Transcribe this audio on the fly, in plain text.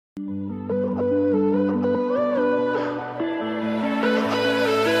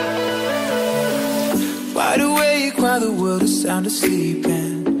the sound asleep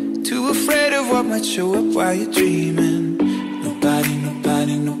and too afraid of what might show up while you're dreaming. Nobody,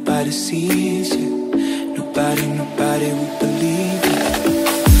 nobody, nobody sees you. Nobody, nobody will believe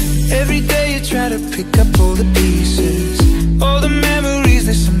you. Every day you try to pick up all the pieces, all the memories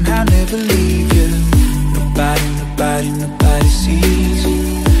that somehow never leave you. Nobody, nobody, nobody sees you.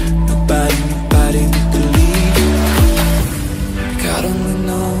 Nobody, nobody will believe you. God only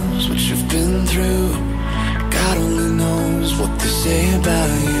knows what you've been through. God only knows what they say about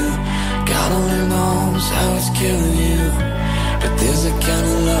you. God only knows how it's killing you. But there's a kind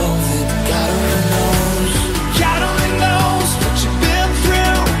of love that God only knows. God only knows what you've been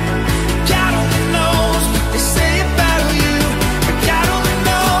through. God only knows what they say about you. But God only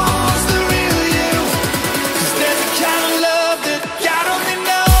knows the real you. 'Cause there's a kind of love that God only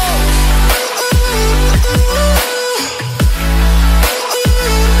knows.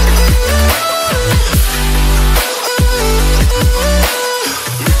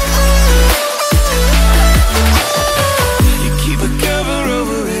 You keep a cover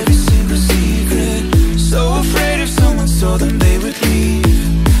over every single secret, so afraid if someone saw them they would leave.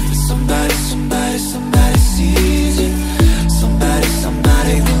 But somebody, somebody, somebody sees it. Somebody,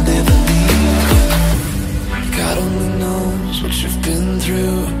 somebody will never leave you. God only knows what you've been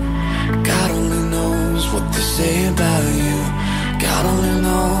through. God only knows what they say about you. God only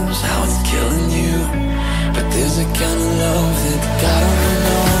knows how it's killing you. But there's a kind of love that God only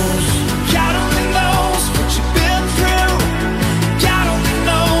knows. God only knows what you've been through. God only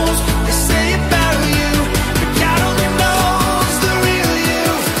knows what they say about you. But God only knows the real you.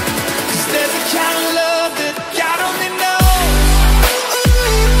 'Cause there's a kind of love that God only knows.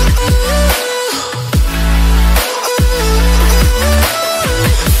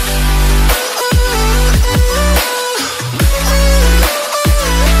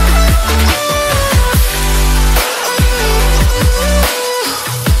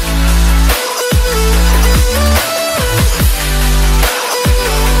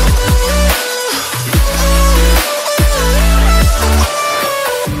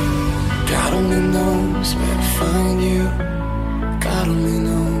 God only knows where to find you. God only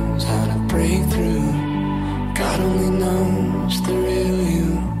knows how to break through. God only knows the real you.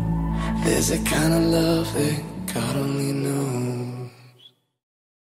 There's a kind of love that God only knows.